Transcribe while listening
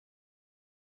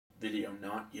Video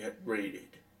not yet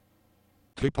rated.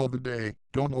 Tip of the day,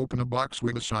 don't open a box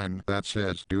with a sign that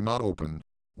says do not open.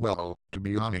 Well, to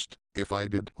be honest, if I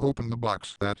did open the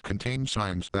box that contained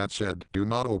signs that said do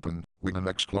not open, with an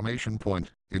exclamation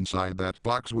point, inside that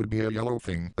box would be a yellow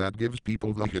thing that gives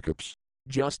people the hiccups.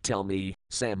 Just tell me,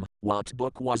 Sam, what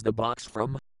book was the box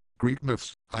from? Greek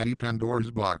myths, i.e.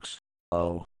 Pandora's box.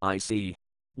 Oh, I see.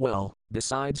 Well,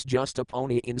 besides just a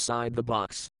pony inside the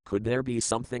box, could there be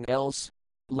something else?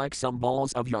 Like some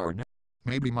balls of yarn?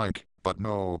 Maybe Mike, but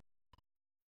no.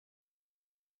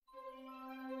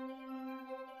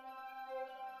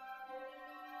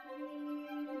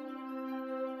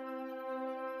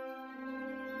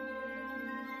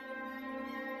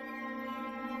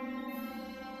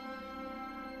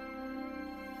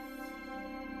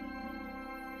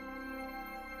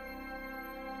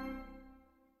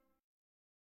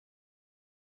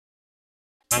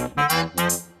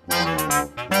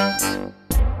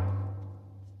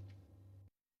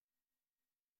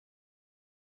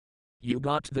 You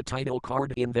got the title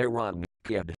card in there wrong,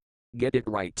 kid. Get it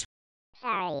right.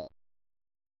 Sorry.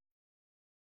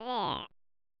 There.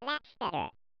 That's better.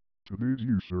 Today's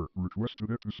user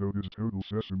requested episode is Total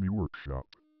Sesame Workshop.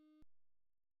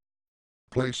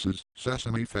 Places,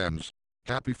 Sesame fans.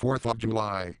 Happy 4th of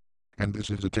July. And this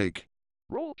is a take.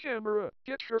 Roll camera,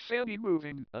 get your fanny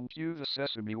moving, and cue the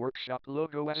Sesame Workshop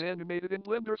logo as animated in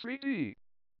Blender 3D.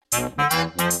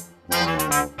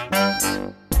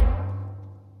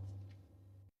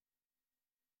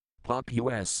 Pop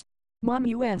US. Mom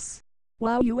US.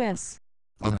 Wow US.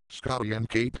 Scotty and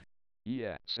Kate,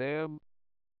 Yeah, Sam.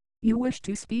 You wish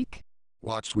to speak?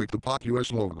 what's with the Pop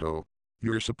US logo?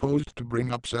 You're supposed to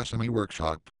bring up Sesame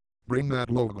Workshop. Bring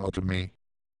that logo to me.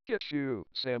 Get you,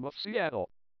 Sam of Seattle.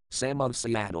 Sam of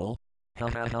Seattle. Ha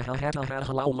ha ha ha ha ha ha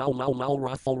ha low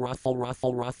ruffle ruffle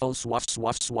ruffle ruffle swass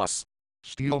swass swass.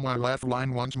 Steal my laugh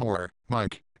line once more,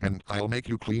 Mike, and I'll make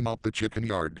you clean up the chicken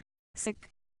yard. Sick.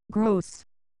 Gross.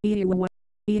 Ew.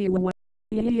 Ew.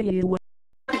 Ew.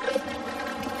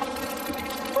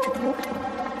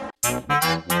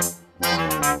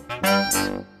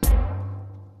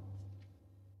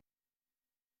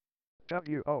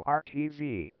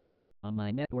 WORTV. On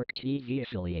my network TV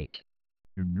affiliate.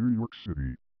 In New York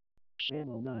City.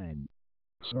 Channel 9.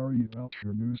 Sorry about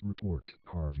your news report,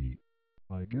 Harvey.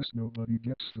 I guess nobody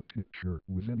gets the picture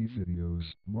with any videos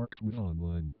marked with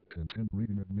Online Content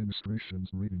Rating Administration's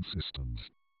rating systems.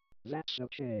 That's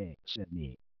okay,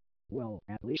 Sydney. Well,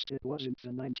 at least it wasn't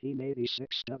the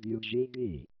 1986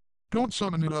 WGB. Don't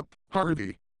summon it up,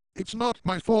 Harvey. It's not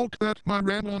my fault that my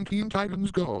ran on Teen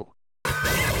Titans Go.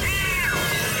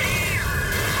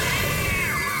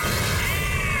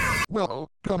 Well,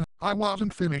 I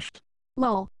wasn't finished.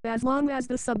 Lol, as long as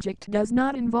the subject does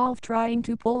not involve trying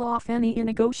to pull off any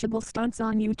negotiable stunts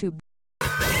on YouTube.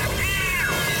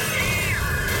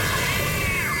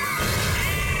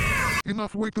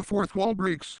 Enough with the fourth wall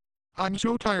breaks. I'm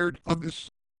so tired of this.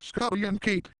 Scotty and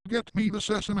Kate, get me the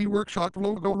Sesame Workshop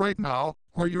logo right now,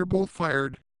 or you're both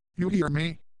fired. You hear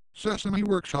me? Sesame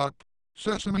Workshop.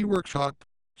 Sesame Workshop.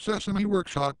 Sesame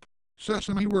Workshop.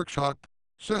 Sesame Workshop.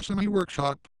 Sesame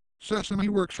Workshop. Sesame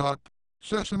Workshop.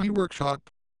 Sesame Workshop.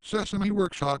 Sesame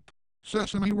Workshop.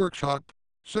 Sesame Workshop.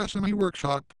 Sesame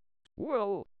Workshop.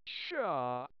 Well,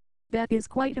 sure. That is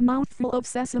quite a mouthful of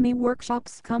Sesame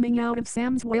Workshops coming out of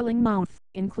Sam's wailing mouth,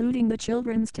 including the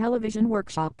Children's Television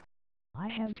Workshop. I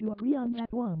have to agree on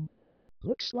that one.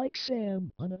 Looks like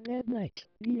Sam on a bad night,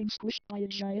 being squished by a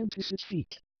giantess's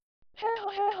feet.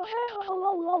 Ruffle,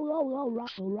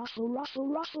 ruffle, ruffle,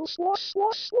 ruffle, swass,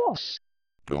 swass, swass.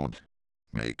 Don't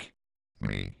make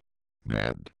me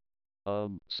mad.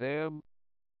 Sam?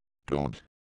 Don't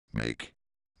make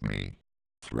me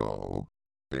throw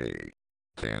a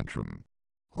tantrum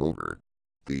over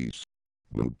these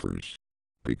bloopers,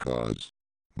 because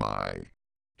my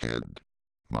head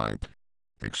might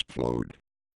explode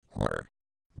or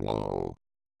blow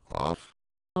off.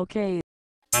 Okay.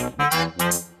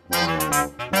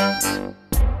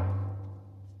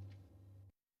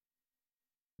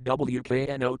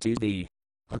 WKNO TV.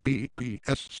 A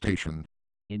PBS station.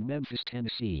 In Memphis,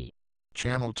 Tennessee.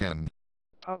 Channel 10.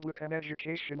 Public and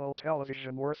educational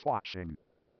television worth watching.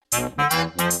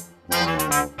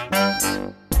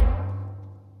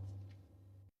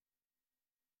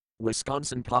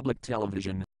 Wisconsin Public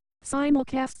Television.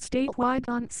 Simulcast statewide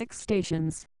on 6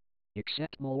 stations.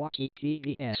 Except Milwaukee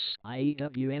PBS, i.e.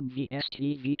 WMVS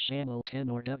TV Channel 10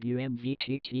 or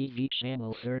WMVT TV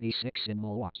Channel 36 in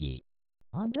Milwaukee.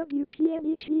 On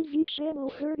WKNE TV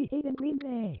Channel 38 in Green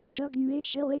Bay,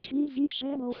 WHLA TV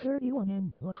Channel 31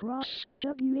 in La Crosse,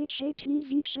 WHA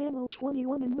TV Channel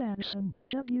 21 in Madison,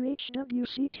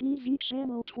 WHWC TV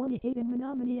Channel 28 in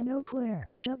Menominee and Eau Claire,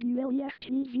 WLEF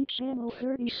TV Channel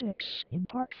 36 in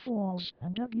Park Falls,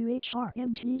 and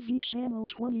WHRM TV Channel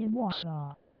 20 in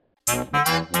Wausau.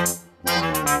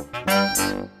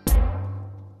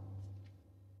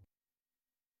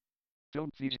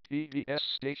 Don't these PBS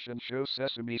stations show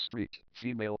Sesame Street,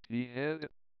 female P-head?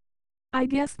 I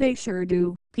guess they sure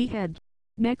do, P-head.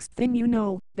 Next thing you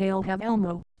know, they'll have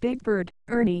Elmo, Big Bird,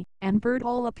 Ernie, and Bert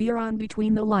all appear on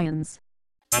Between the Lions.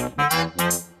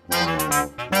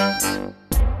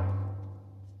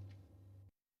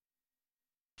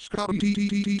 Scotty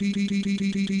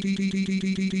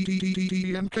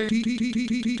and Kate.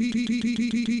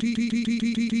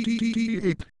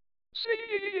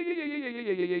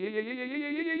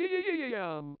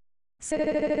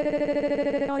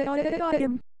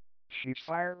 She's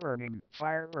fire burning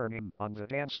on the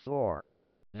dance floor.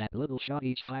 That little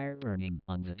shawty's fire burning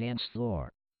on the dance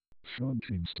floor. Sean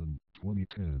Kingston,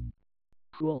 2010.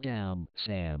 Cool down,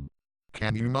 Sam.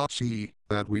 Can you not see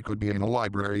that we could be in a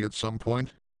library at some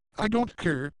point? I don't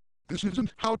care. This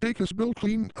isn't How Dacus Bill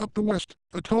Cleaned Up the West,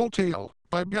 A Tall Tale,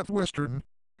 by Beth Western.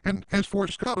 And as for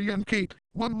Scotty and Kate,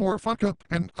 one more fuck up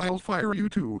and I'll fire you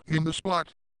two in the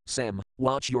spot. Sam,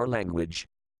 watch your language.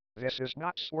 This is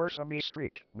not Sesame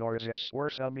Street, nor is it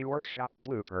Sesame Workshop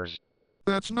Bloopers.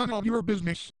 That's none of your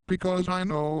business, because I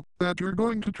know that you're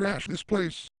going to trash this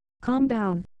place. Calm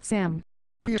down, Sam.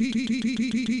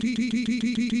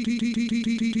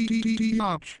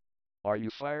 Ouch. Are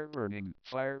you fire burning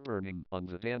on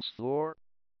the dance floor?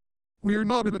 We're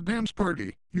not at a dance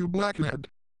party, you blackhead.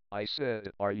 I said,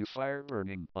 are you fire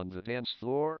burning on the dance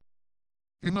floor?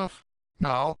 Enough.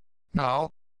 Now.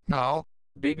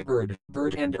 Big Bird,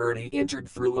 Bert and Ernie entered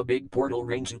through a big portal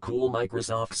ring to cool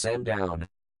Microsoft Sam down.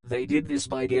 They did this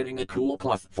by getting a cool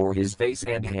cloth for his face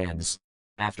and hands.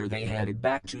 After they headed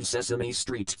back to Sesame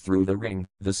Street through the ring,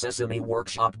 the Sesame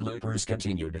Workshop bloopers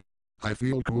continued. I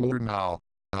feel cooler now.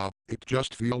 It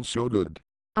just feels so good.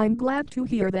 I'm glad to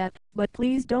hear that, but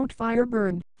please don't fire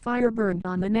burn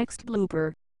on the next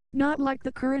blooper. Not like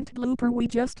the current blooper we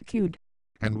just queued.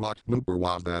 And what blooper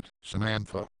was that,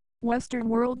 Samantha? Western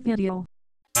World Video.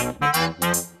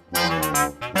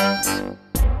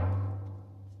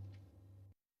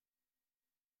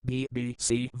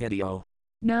 BBC Video.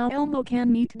 Now Elmo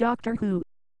can meet Doctor Who.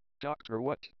 Doctor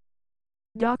what?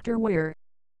 Doctor Where?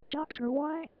 Dr.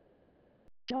 Y?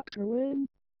 Dr. Lynn?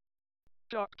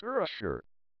 Dr. Usher.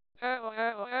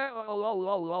 Ruffle,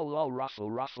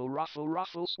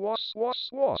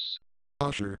 swass.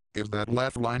 Usher, is that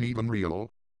laugh line even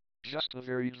real? Just a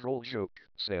very droll joke,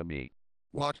 Sammy.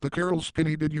 What the Carol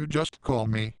Spinney did you just call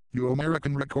me, you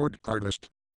American record artist?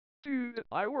 Dude,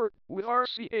 I work with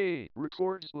RCA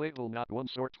Records label not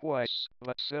once or twice,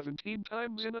 but 17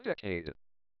 times in a decade.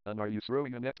 And are you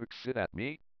throwing an epic fit at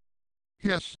me?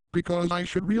 Yes, because I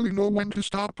should really know when to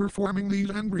stop performing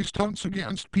these angry stunts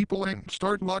against people and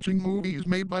start watching movies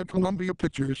made by Columbia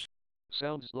Pictures.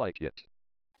 Sounds like it.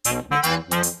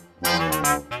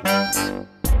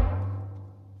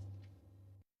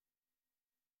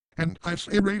 And I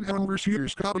say right overseer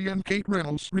Scotty and Kate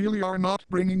Reynolds really are not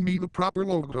bringing me the proper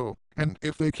logo, and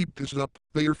if they keep this up,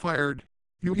 they are fired.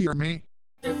 You hear me?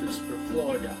 F is for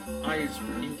Florida, I is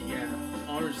for Indiana,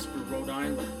 R is for Rhode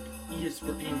Island, E is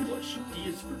for English, D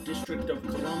is for District of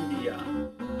Columbia.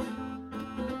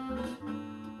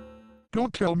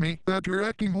 Don't tell me that you're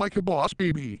acting like a boss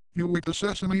baby, you with the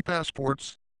Sesame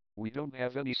passports. We don't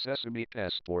have any Sesame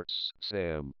passports,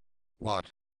 Sam.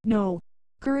 What? No.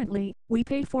 Currently, we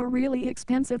pay for really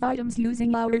expensive items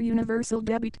using our universal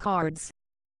debit cards.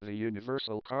 The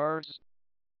universal cards?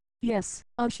 Yes,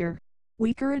 Usher.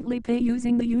 We currently pay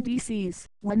using the UDCs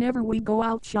whenever we go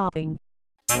out shopping.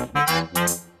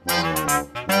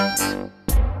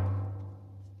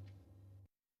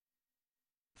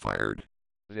 Fired.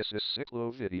 This is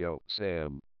Cyclo Video,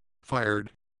 Sam. Fired.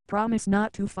 Promise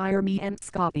not to fire me and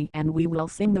Scotty, and we will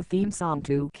sing the theme song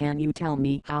to Can You Tell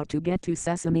Me How to Get to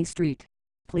Sesame Street?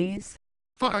 Please?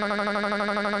 Fired.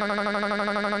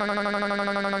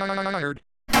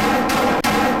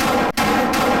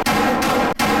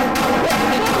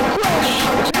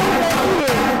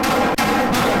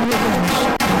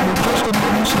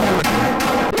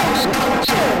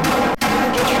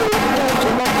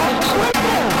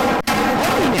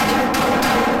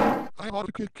 I ought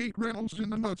to kick Kate Reynolds in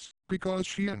the nuts, because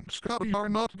she and Scotty are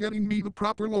not getting me the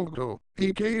proper logo,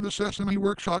 aka the Sesame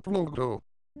Workshop logo.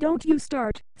 Don't you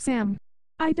start, Sam.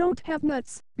 I don't have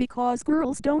nuts, because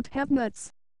girls don't have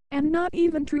nuts. And not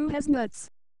even True has nuts.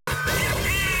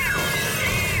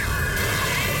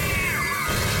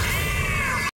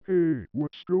 Hey,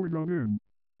 what's going on in?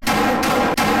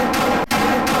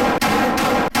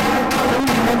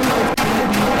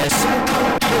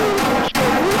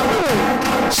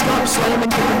 Stop slamming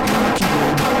the computer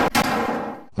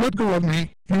keyboard. Let go of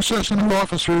me, you Sesame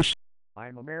officers.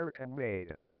 I'm American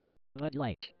made. Bud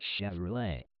Light,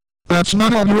 Chevrolet. That's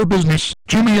none of your business,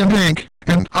 Jimmy and Hank,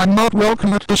 and I'm not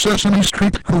welcome at the Sesame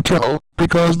Street Hotel,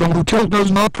 because the hotel does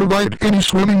not provide any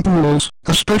swimming pools,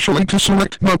 especially to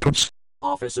select Muppets.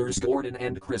 Officers Gordon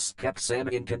and Chris kept Sam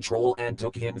in control and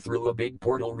took him through a big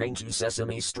portal ring to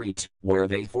Sesame Street, where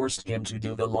they forced him to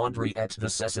do the laundry at the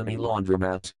Sesame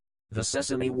Laundromat. The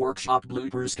Sesame Workshop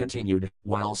bloopers continued,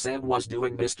 while Sam was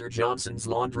doing Mr. Johnson's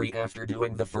laundry after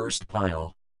doing the first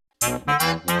pile.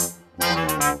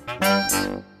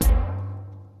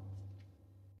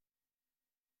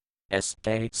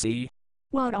 SKC.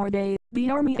 What are they? The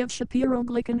army of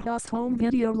Shapiro-Glickenhaus home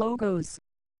video logos.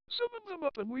 Summon them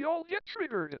up and we all get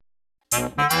triggered.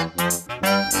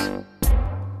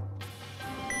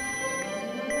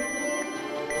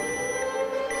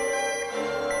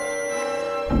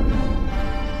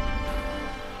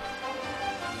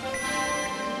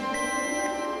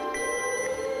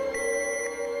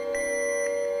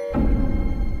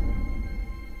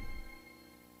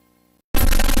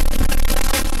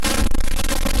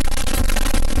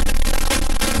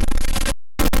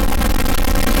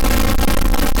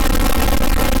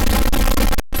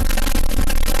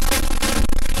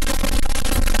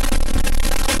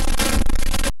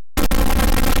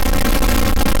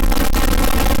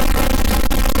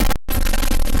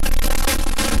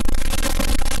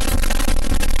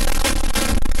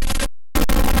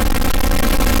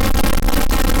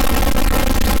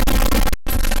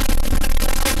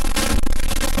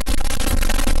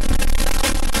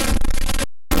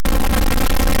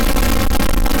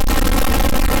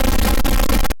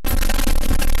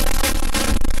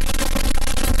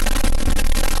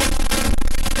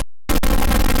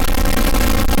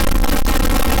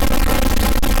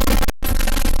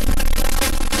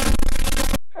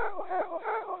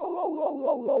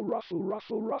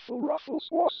 Ruffle,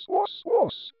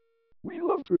 swass. We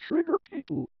love to trigger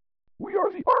people. We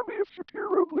are the army of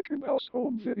Shapiro-Glickenhaus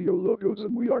home video logos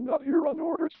and we are not here on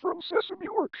orders from Sesame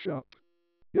Workshop.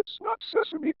 It's not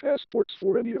Sesame passports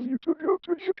for any of you to go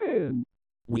to Japan.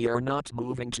 We are not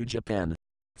moving to Japan.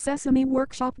 Sesame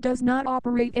Workshop does not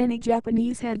operate any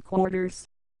Japanese headquarters.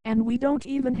 And we don't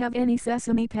even have any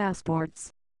Sesame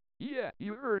passports. Yeah,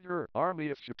 you heard her. Army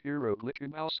of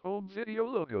Shapiro-Glickenhaus home video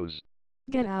logos.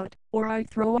 Get out, or I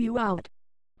throw you out.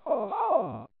 Ha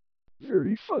ha!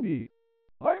 Very funny.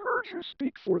 I heard you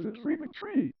speak for the Dreaming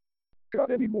Tree. Got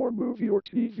any more movie or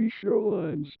TV show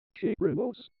lines, Kate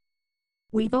Reynolds?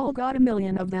 We've all got a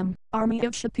million of them. Army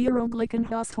of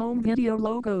Shapiro-Glickenhaus home video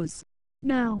logos.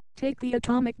 Now, take the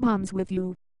atomic bombs with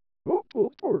you. Oh,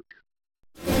 pulled pork.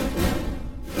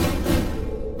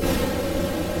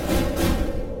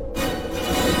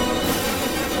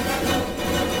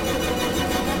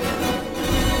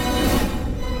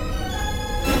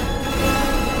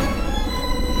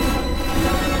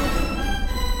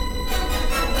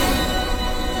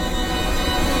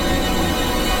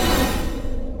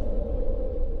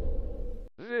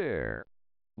 There.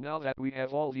 Now that we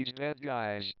have all these bad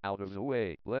guys out of the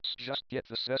way, let's just get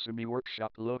the Sesame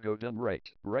Workshop logo done right.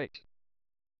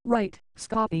 Right,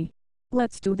 Scotty.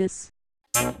 Let's do this.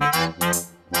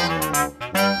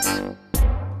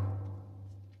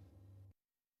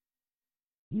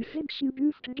 You think you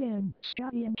goofed again,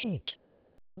 Scotty and Kate.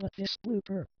 But this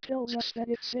blooper tells us that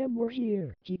if Sam were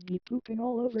here, he'd be pooping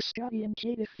all over Scotty and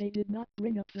Kate if they did not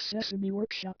bring up the Sesame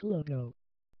Workshop logo.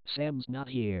 Sam's not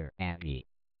here, Abby.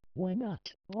 Why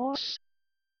not, boss?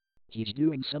 He's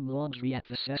doing some laundry at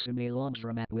the Sesame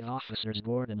Laundromat with officers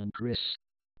Gordon and Chris.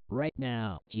 Right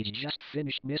now, he's just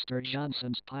finished Mr.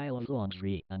 Johnson's pile of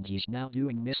laundry, and he's now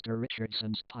doing Mr.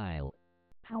 Richardson's pile.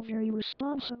 How very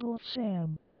responsible of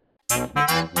Sam.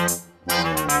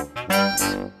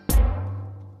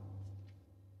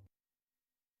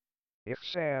 If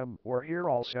Sam were here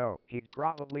also, he'd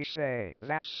probably say,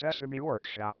 that's Sesame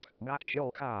Workshop, not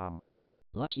Killcom.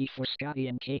 Lucky for Scotty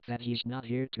and Kate that he's not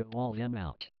here to haul them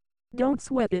out. Don't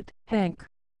sweat it, Hank.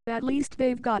 At least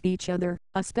they've got each other,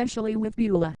 especially with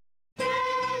Beulah.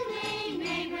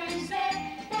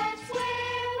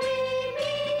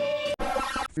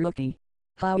 Rookie.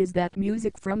 How is that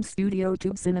music from Studio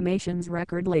Tubes Animation's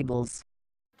record labels?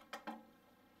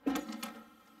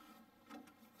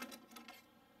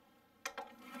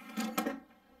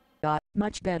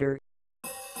 much better.